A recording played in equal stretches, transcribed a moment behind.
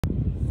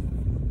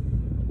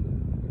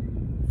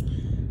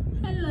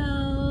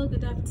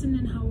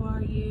afternoon. How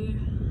are you?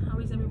 How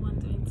is everyone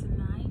doing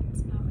tonight?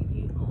 How are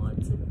you all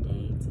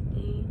today?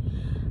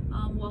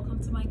 Welcome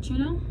to my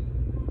channel.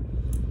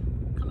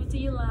 Coming to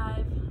you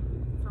live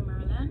from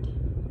Maryland.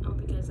 I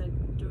hope you guys are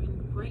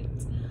doing great.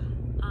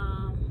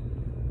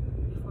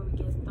 Before we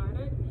get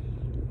started,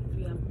 if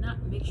you have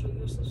not, make sure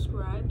you're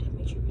subscribed.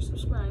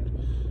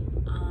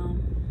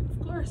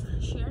 Of course,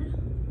 share,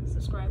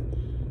 subscribe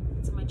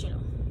to my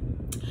channel.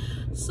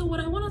 So what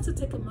I wanted to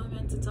take a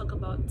moment to talk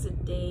about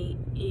today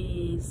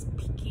is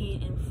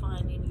picking and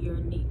finding your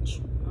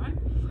niche. All right,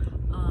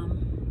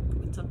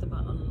 we talked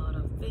about a lot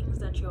of things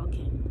that y'all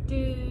can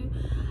do,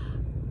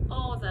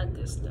 all that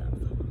good stuff,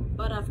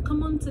 but I've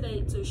come on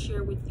today to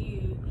share with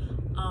you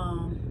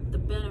the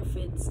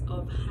benefits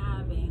of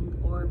having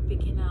or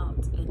picking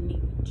out a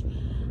niche.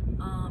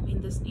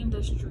 In this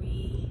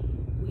industry,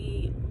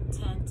 we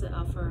tend to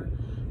offer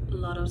a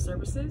lot of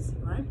services,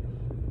 right?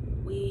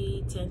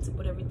 We tend to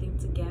put everything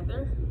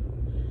together.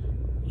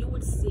 You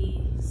would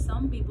see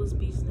some people's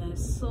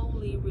business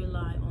solely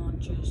rely on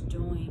just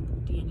doing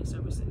DNA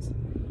services.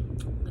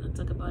 I'm gonna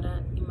talk about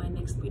that in my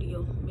next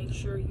video. Make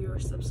sure you're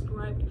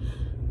subscribed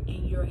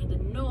and you're in the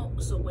know,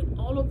 so when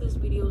all of these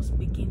videos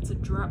begin to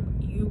drop,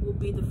 you will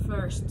be the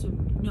first to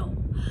know.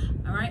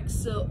 All right,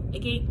 so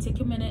again, take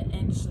a minute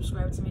and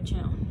subscribe to my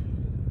channel.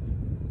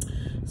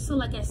 So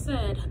like I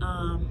said,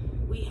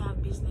 we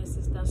have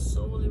businesses that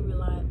solely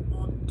rely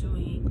on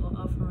doing or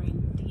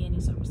offering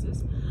DNA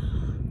services,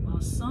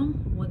 while some,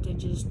 what they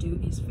just do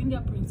is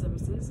fingerprint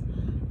services,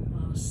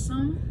 while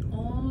some,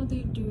 all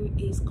they do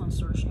is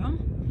consortium,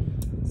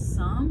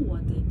 some,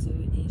 what they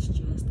do is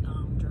just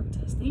drug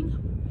testing,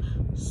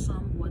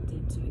 some, what they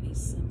do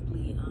is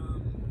simply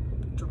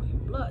drawing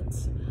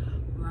bloods,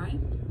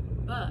 right?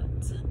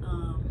 But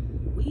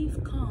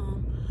we've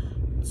come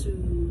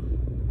to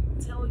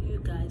tell you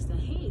guys that,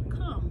 hey,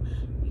 come,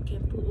 you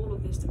can put all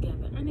of this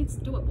together, and it's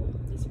doable,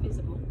 it's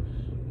feasible.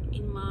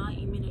 In my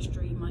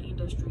ministry, in my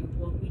industry,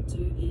 what we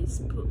do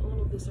is put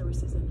all of the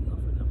services and we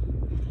offer them.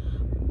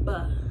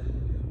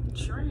 But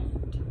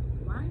trend,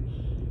 right?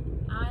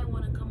 I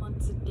want to come on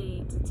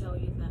today to tell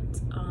you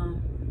that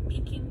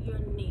picking your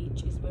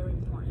niche is very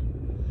important.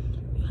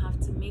 You have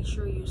to make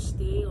sure you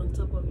stay on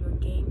top of your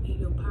game and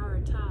you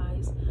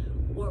prioritize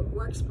what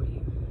works for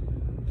you.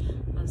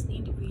 As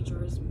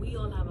individuals, we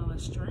all have our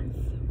strength,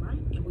 right?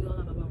 And we all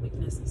have our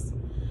weaknesses.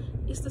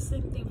 It's the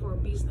same thing for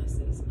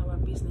businesses. Our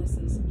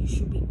businesses, you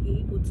should be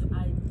able to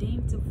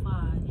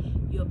identify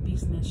your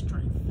business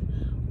strength.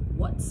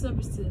 What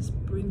services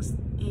brings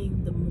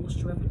in the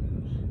most revenue?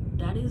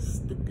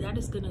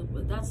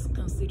 That's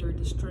considered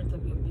the strength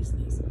of your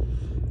business.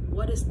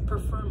 What is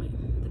performing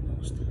the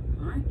most?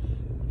 All right,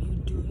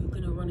 you're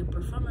gonna run a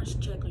performance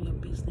check on your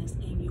business,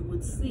 and you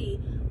would see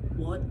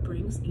what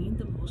brings in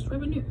the most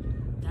revenue.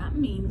 That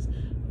means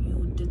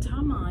you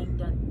determine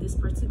that this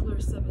particular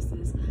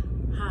services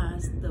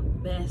has the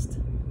best,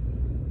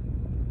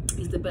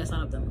 is the best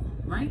out of them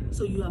all, right?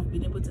 So you have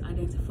been able to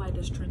identify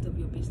the strength of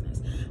your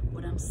business.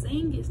 What I'm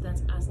saying is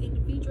that as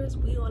individuals,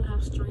 we all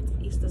have strength.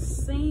 It's the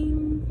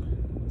same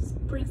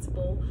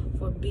principle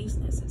for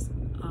businesses.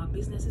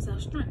 Businesses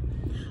have strength.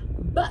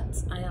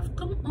 But I have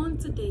come on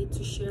today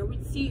to share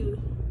with you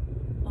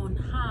on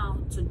how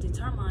to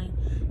determine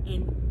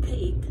and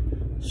pick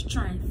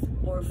strength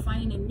or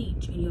finding a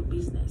niche in your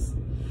business.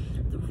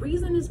 The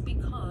reason is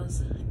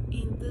because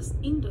in this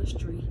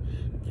industry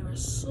there are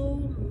so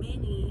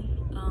many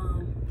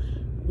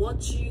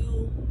what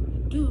you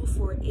do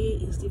for A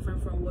is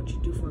different from what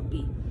you do for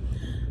B.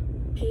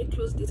 Pay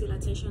close detailed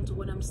attention to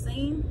what I'm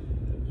saying.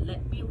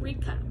 Let me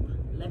recap.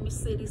 Let me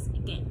say this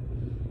again.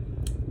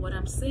 What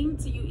I'm saying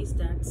to you is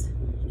that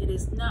it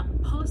is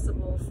not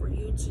possible for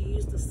you to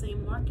use the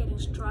same marketing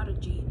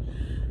strategy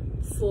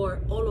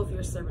for all of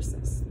your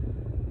services.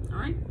 All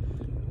right,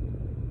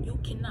 you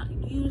cannot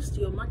use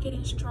your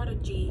marketing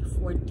strategy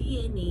for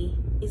DNA.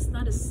 It's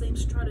not the same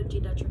strategy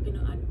that you're going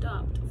to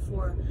adopt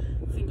for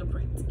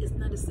fingerprint. It's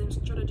not the same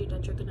strategy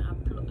that you're going to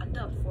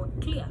adopt for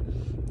clear.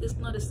 It's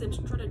not the same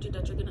strategy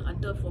that you're going to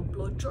adopt for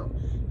blood draw.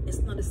 It's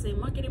not the same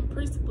marketing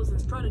principles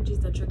and strategies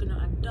that you're going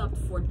to adopt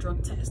for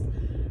drug test.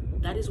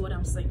 That is what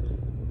I'm saying.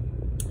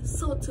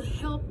 So to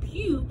help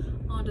you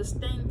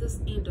understand this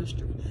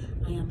industry,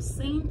 I am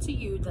saying to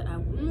you that I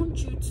want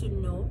you to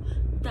know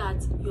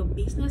that your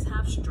business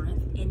have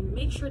strength, and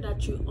make sure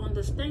that you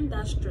understand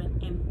that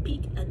strength and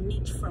pick a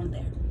niche from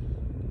there.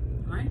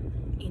 All right,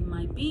 in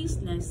my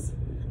business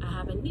I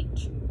have a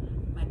niche.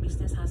 My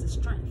business has a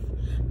strength.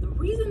 The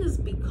reason is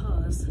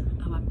because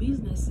our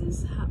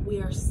businesses we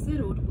are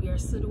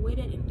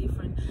situated in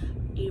different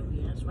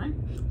areas, right?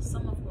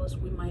 Some of us,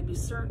 we might be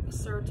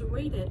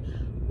saturated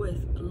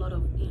with a lot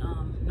of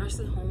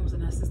nursing homes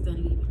and assisted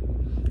living.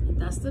 In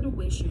that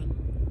situation,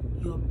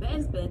 your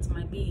best bet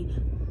might be,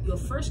 your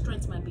first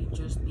strength might be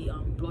just the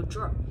blood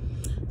draw.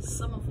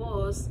 Some of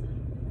us,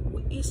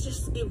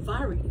 it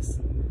varies.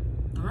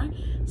 All right,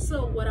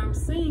 so what I'm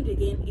saying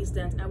again is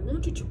that I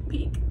want you to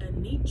pick a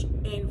niche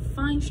and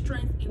find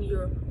strength in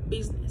your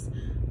business,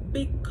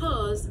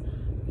 because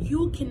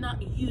You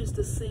cannot use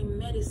the same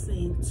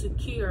medicine to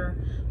cure.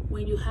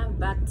 When you have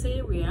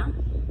bacteria,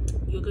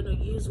 you're gonna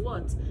use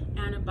what?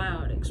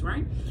 Antibiotics,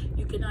 right?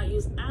 You cannot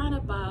use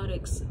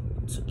antibiotics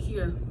to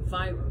cure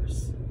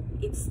virus.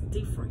 It's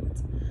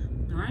different.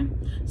 All right,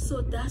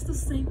 so that's the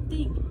same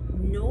thing.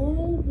 Know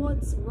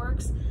what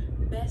works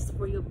best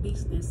for your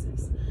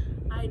businesses.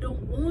 I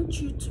don't want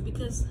you to,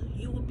 because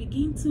you will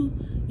begin to,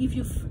 if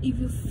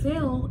you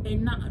fail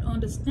and not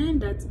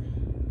understand that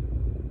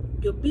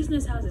your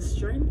business has a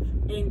strength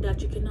and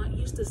that you cannot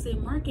use the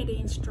same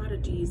marketing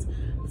strategies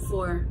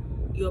for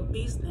your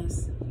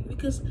business,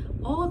 because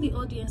all the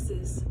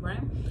audiences,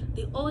 right?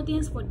 The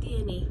audience for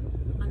DNA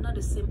are not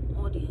the same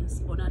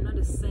audience, or are not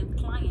the same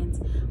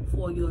clients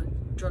for your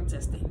drug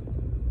testing.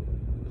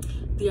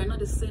 They are not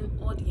the same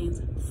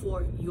audience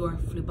for your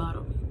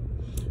phlebotomy.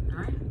 All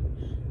right,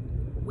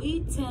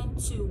 we tend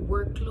to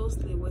work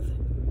closely with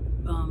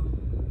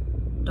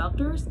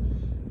doctors,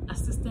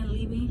 assisted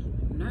living,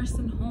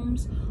 nursing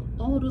homes.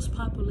 All those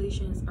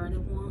populations are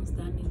the ones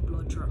that need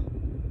blood draw,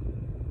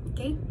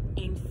 okay,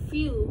 and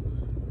few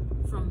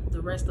from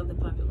the rest of the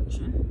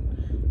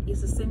population.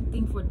 It's the same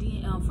thing for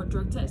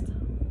drug test.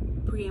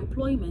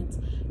 Pre-employment,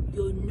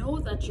 you know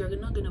that you're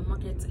not going to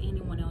market to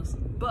anyone else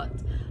but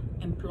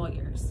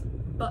employers,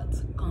 but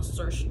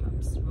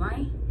consortiums,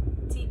 right?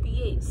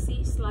 TPA,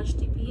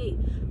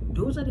 C/TPA.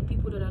 Those are the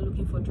people that are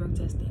looking for drug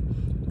testing.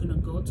 You're going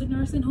to go to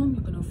nursing home,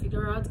 you're going to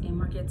figure out and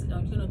market,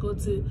 you're going to go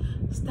to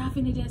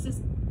staffing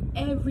agencies.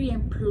 Every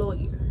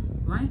employer,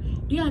 right?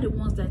 They are the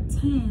ones that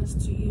tends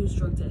to use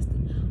drug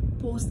testing.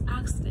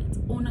 Post-accident,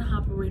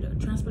 owner-operator,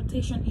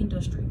 transportation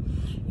industry.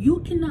 You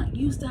cannot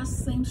use that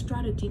same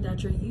strategy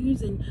that you're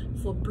using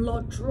for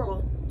blood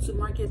draw to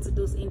market to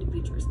those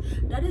individuals.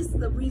 That is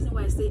the reason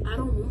why I say I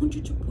don't want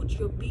you to put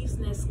your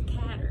business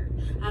scattered.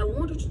 I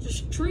want you to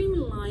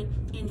streamline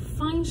and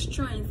find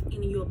strength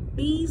in your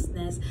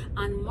business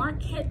and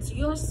market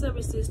your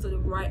services to the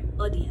right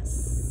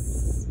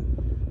audience.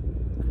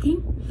 Okay?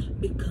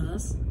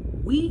 Because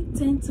we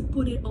tend to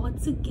put it all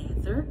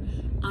together,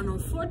 and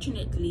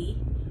unfortunately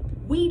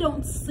we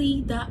don't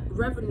see that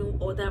revenue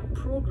or that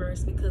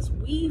progress because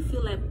we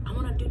feel like I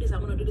want to do this, I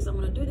want to do this, I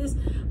want to do this.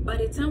 By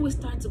the time we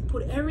start to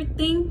put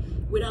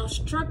everything without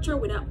structure,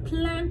 without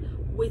plan,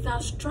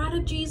 without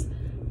strategies,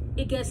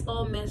 it gets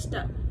all messed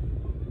up.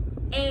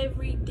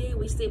 Every day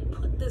we say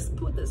put this,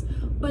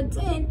 but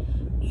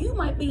then you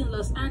might be in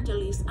Los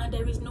Angeles and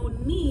there is no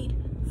need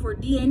for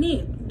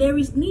DNA. There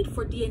is need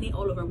for DNA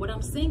all over. What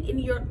I'm saying, in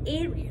your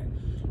area,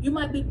 you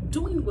might be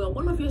doing well.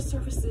 One of your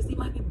services, it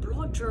might be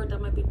blood draw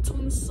that might be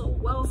doing so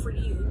well for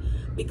you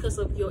because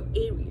of your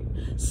area.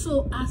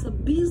 So as a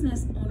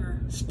business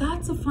owner,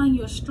 start to find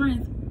your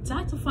strength.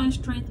 Start to find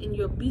strength in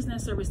your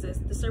business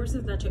services, the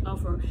services that you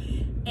offer,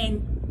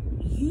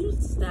 and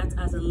use that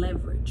as a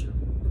leverage.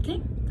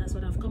 Okay, that's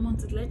what I've come on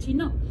to let you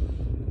know.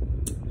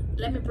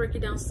 Let me break it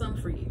down some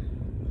for you.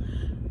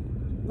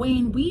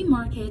 When we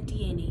market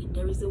DNA,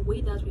 there is a way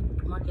that we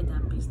market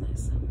that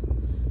business.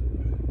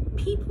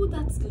 People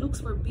that look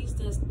for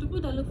business, people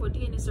that look for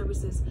DNA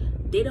services,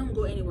 they don't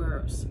go anywhere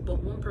else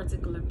but one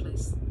particular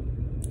place.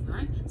 All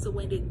right, so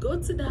when they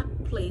go to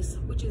that place,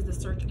 which is the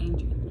search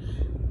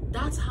engine,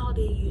 that's how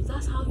they use,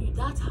 that's how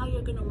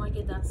you're going to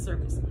market that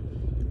service.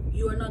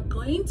 You are not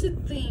going to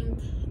think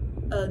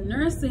a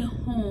nursing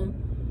home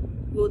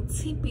will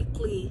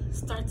typically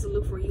start to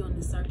look for you on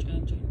the search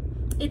engine.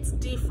 It's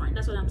different.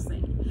 That's what I'm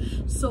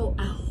saying. So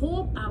I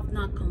hope I've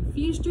not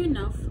confused you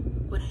enough,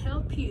 but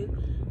help you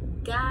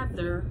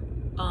gather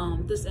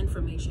this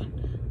information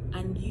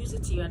and use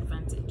it to your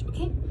advantage.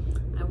 Okay,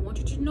 I want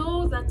you to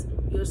know that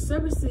your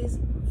services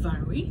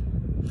vary,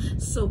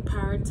 so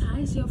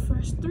prioritize your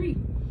first three.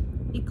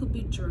 It could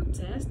be drug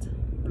test,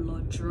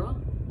 blood draw,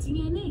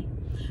 DNA.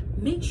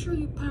 Make sure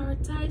you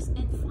prioritize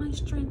and find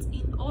strength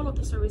in all of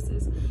the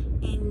services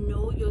and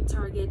know your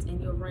target and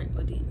your right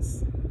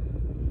audience.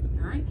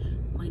 All right,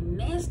 my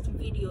next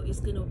video is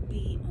going to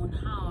be on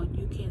how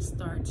you can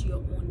start your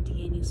own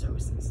DNA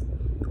services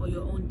or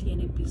your own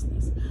DNA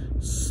business.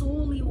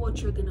 Solely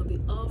what you're going to be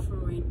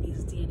offering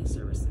is DNA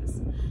services.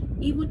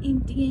 Even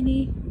in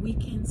DNA, we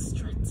can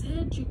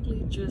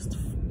strategically just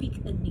pick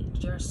a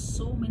niche. There are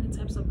so many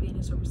types of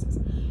DNA services.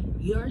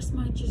 Yours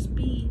might just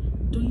be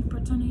doing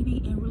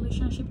paternity and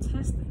relationship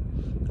testing.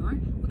 All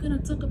right, we're going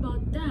to talk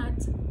about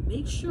that.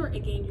 Make sure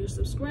again you're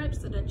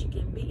subscribed so that you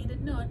can be in the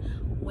know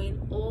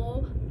when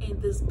all in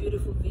these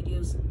beautiful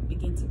videos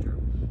begin to drop.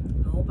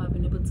 I hope I've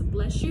been able to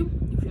bless you.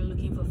 If you're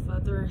looking for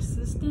further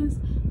assistance,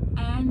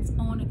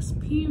 hands-on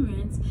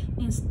experience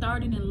in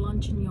starting and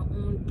launching your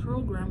own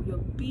program, your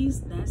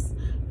business,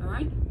 all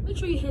right, make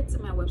sure you head to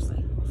my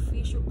website,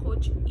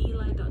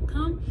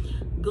 officialcoacheli.com.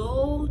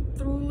 Go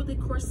through the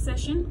course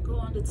session, go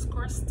on this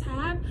course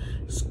tab,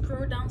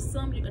 scroll down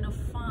some, you're gonna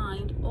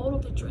find all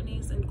of the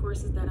trainings and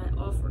courses that I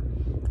offer.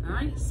 All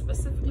right,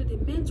 specifically the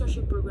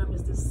mentorship program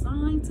is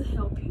designed to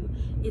help you.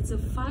 It's a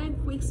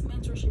 5 weeks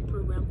mentorship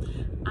program.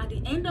 At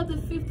the end of the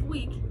 5th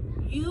week,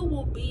 you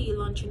will be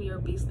launching your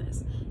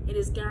business. It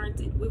is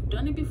guaranteed. We've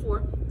done it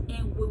before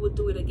and we will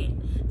do it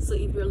again. So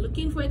if you're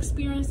looking for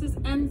experiences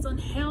and some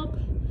help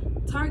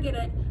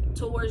targeted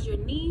towards your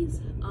needs,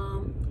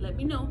 let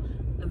me know.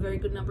 A very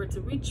good number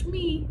to reach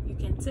me, you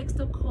can text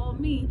or call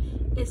me,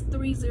 is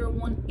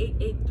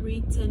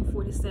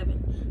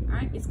 301-883-1047. all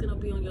right, it's gonna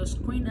be on your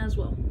screen as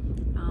well.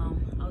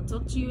 I'll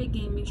talk to you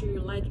again. Make sure you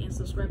like and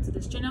subscribe to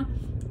this channel.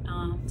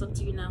 Talk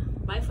to you now.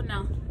 Bye for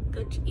now.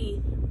 Coach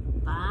E.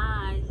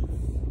 Bye.